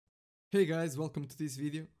Hey guys, welcome to this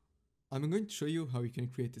video. I'm going to show you how you can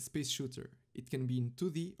create a space shooter. It can be in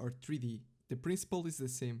 2D or 3D. The principle is the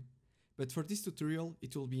same, but for this tutorial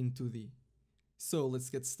it will be in 2D. So let's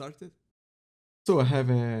get started. So I have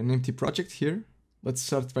an empty project here. Let's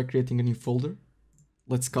start by creating a new folder.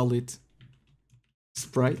 Let's call it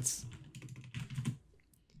sprites.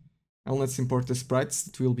 And let's import the sprites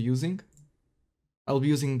that we'll be using. I'll be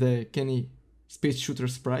using the Kenny space shooter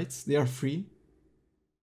sprites. They are free.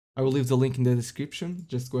 I will leave the link in the description,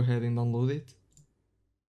 just go ahead and download it.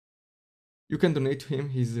 You can donate to him,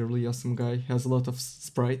 he's a really awesome guy, he has a lot of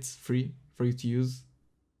sprites free for you to use.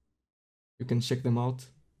 You can check them out.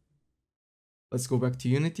 Let's go back to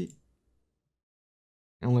Unity.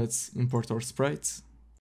 And let's import our sprites.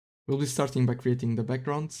 We'll be starting by creating the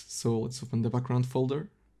backgrounds, so let's open the background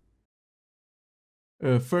folder.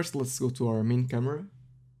 First let's go to our main camera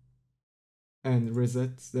and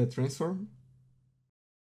reset the transform.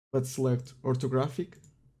 Let's select orthographic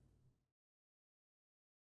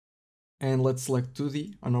and let's select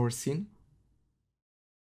 2D on our scene.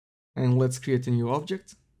 And let's create a new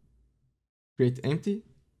object, create empty,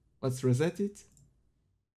 let's reset it,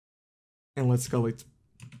 and let's call it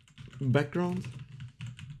background.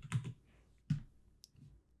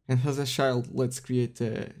 And as a child, let's create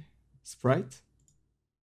a sprite.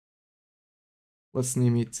 Let's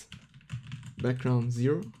name it background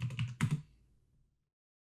 0.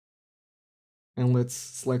 And let's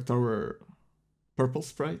select our purple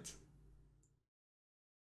sprite.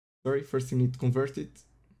 Sorry, first you need to convert it.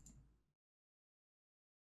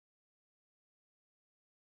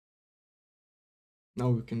 Now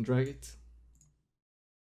we can drag it.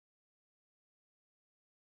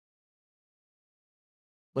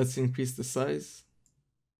 Let's increase the size.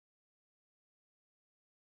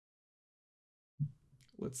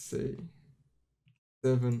 Let's say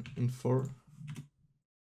 7 and 4.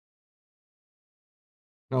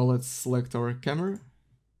 Now let's select our camera.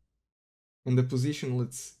 And the position,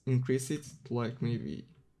 let's increase it to like maybe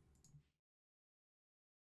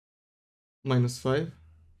 -5.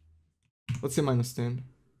 Let's say -10.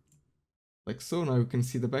 Like so, now you can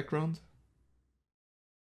see the background.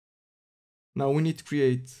 Now we need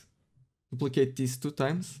to duplicate these 2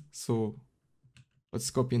 times. So let's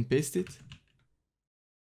copy and paste it.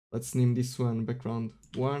 Let's name this one background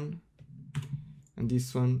 1 and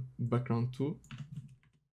this one background 2.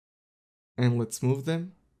 And let's move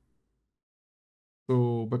them.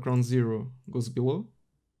 So background 0 goes below.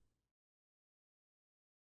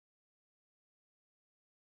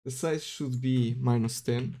 The size should be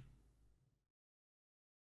 -10.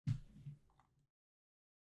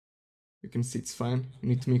 You can see it's fine. You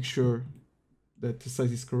need to make sure that the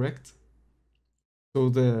size is correct. So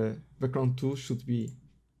the background 2 should be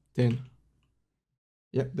 10.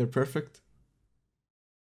 Yeah, they're perfect.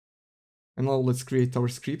 And now let's create our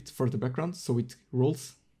script for the background so it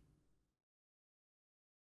rolls.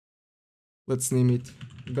 Let's name it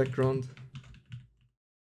background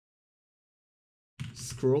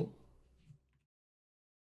scroll.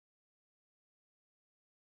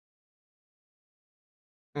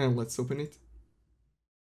 And let's open it.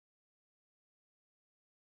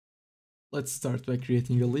 Let's start by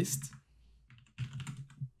creating a list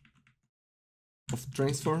of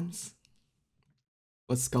transforms.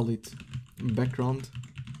 Let's call it background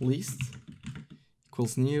list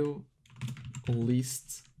equals new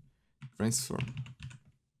list transform.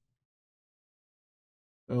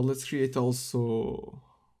 Let's create also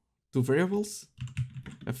 2 variables,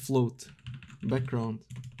 a float background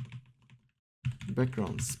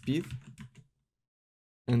speed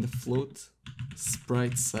and a float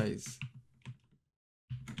sprite size.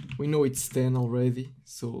 We know it's 10 already,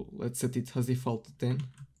 so let's set it as default to 10.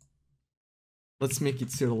 Let's make it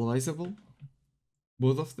serializable,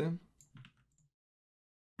 both of them.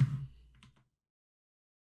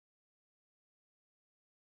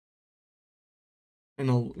 And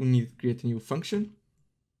now we need to create a new function.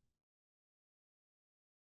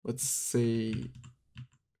 Let's say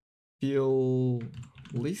fill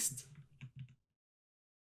list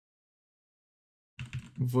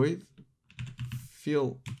void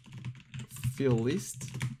fill list.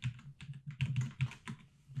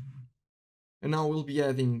 And now we'll be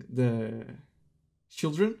adding the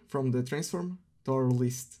children from the transform to our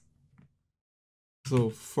list.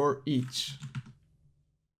 So for each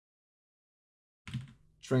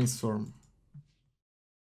transform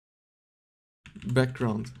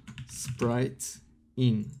background sprite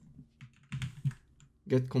in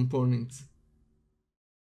get components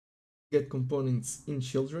in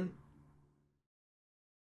children.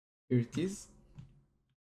 Here it is.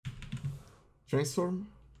 Transform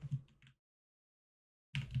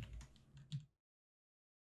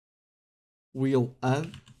we'll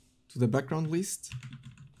add to the background list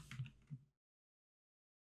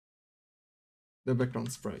the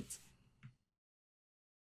background sprite,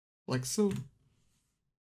 like so.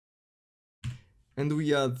 And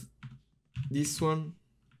we add this one,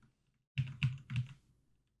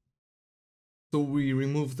 so we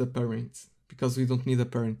remove the parent, because we don't need a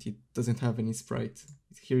parent, it doesn't have any sprite.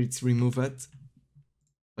 Here it's remove at,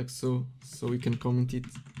 like so, so we can comment it,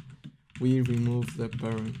 we remove the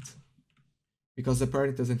parent, because the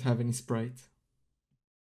parent doesn't have any sprite.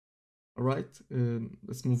 Alright,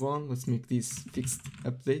 let's move on, let's make this fixed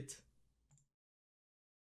update.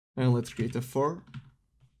 And let's create a for.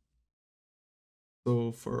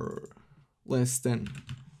 So for less than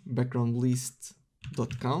background list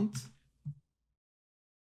dot count,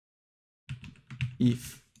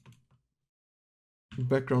 if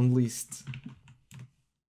background list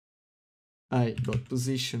I dot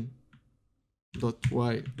position dot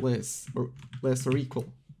y less or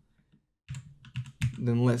equal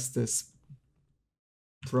than less the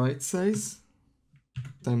sprite size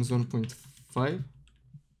times 1.5,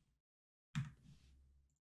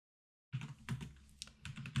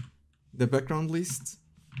 the background list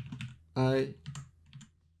I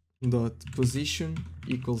dot position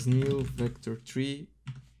equals new vector 3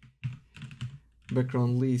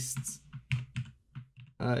 background list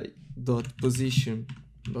I dot position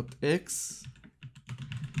dot x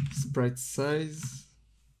sprite size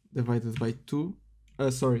divided by 2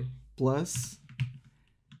 plus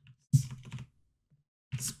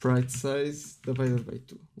sprite size divided by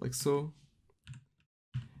 2, like so.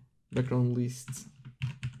 Background list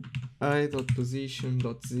I dot position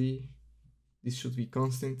dot z, this should be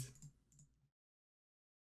constant,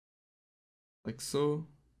 like so.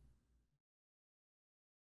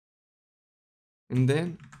 And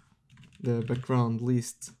then the background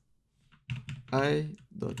list I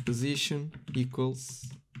dot position equals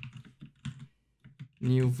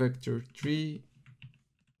new vector 3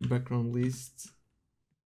 background list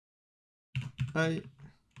I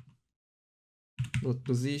dot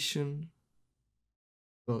position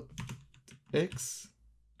dot x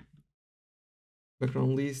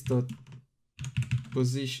background list dot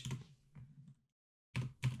position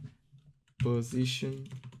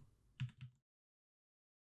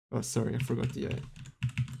oh sorry, I forgot the I.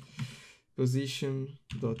 Position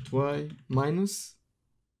dot y minus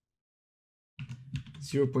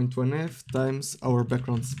 0.1f times our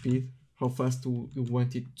background speed, how fast we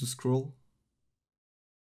want it to scroll.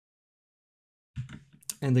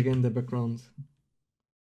 And again the background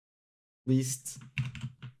list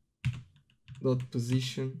dot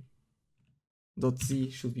position dot z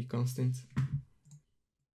should be constant.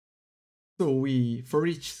 So we, for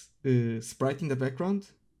each sprite in the background,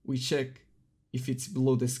 we check if it's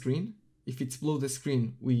below the screen. If it's below the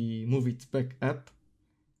screen, we move it back up.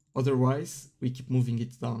 Otherwise, we keep moving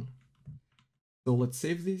it down. So let's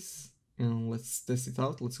save this and let's test it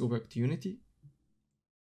out. Let's go back to Unity.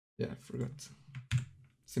 Yeah, I forgot.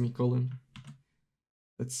 Semicolon.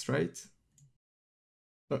 Let's try it.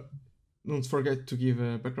 Don't forget to give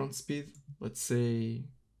a background speed. Let's say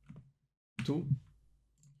 2.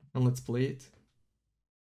 And let's play it.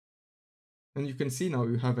 And you can see now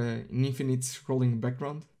you have an infinite scrolling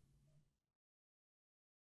background.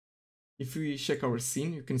 If we check our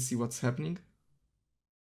scene, you can see what's happening.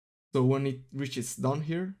 So when it reaches down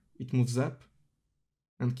here, it moves up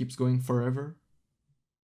and keeps going forever.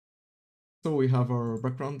 So we have our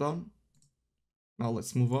background done. Now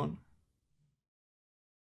let's move on.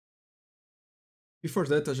 Before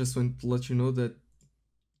that, I just want to let you know that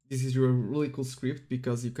this is a really cool script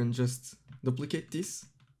because you can just duplicate this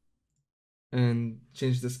and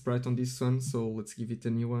change the sprite on this one. So let's give it a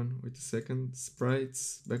new one. Wait a second.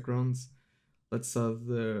 Sprites, backgrounds. Let's add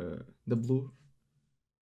the blue.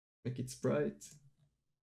 Make it sprite.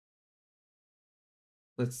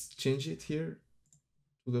 Let's change it here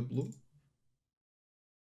to the blue.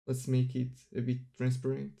 Let's make it a bit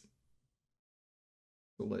transparent.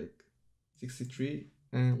 So like 63,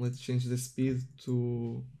 and let's change the speed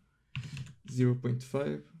to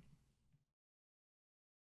 0.5.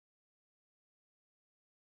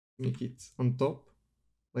 Make it on top,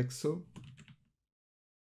 like so.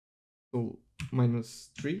 So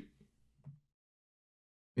 -3.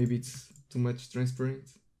 Maybe it's too much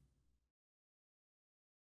transparent.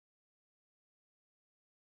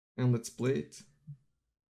 And let's play it.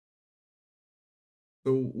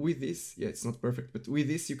 So with this, yeah, it's not perfect, but with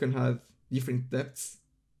this you can have different depths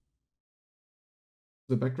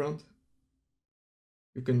to the background.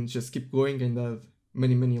 You can just keep going and have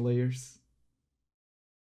many layers.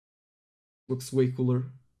 Looks way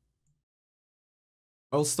cooler.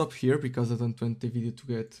 I'll stop here because I don't want the video to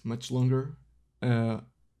get much longer.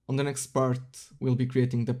 On the next part, we'll be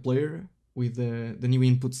creating the player with the new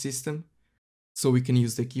input system. So we can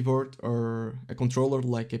use the keyboard or a controller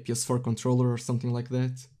like a PS4 controller or something like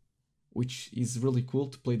that, which is really cool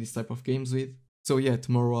to play this type of games with. So yeah,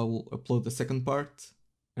 tomorrow I will upload the second part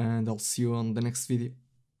and I'll see you on the next video.